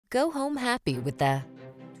Go home happy with the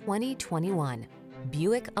 2021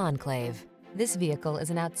 Buick Enclave. This vehicle is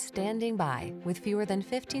an outstanding buy with fewer than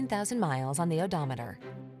 15,000 miles on the odometer.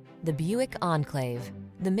 The Buick Enclave,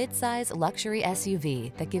 the midsize luxury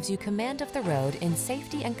SUV that gives you command of the road in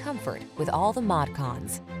safety and comfort with all the mod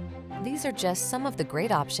cons. These are just some of the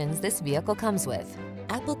great options this vehicle comes with: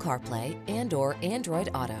 Apple CarPlay and/or Android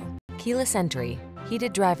Auto, keyless entry,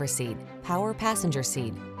 heated driver's seat, power passenger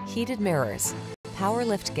seat, heated mirrors, power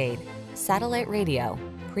liftgate, satellite radio,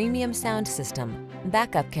 premium sound system,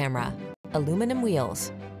 backup camera, aluminum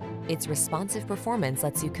wheels. Its responsive performance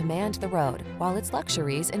lets you command the road, while its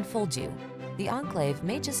luxuries enfold you. The Enclave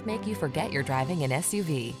may just make you forget you're driving an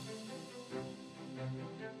SUV.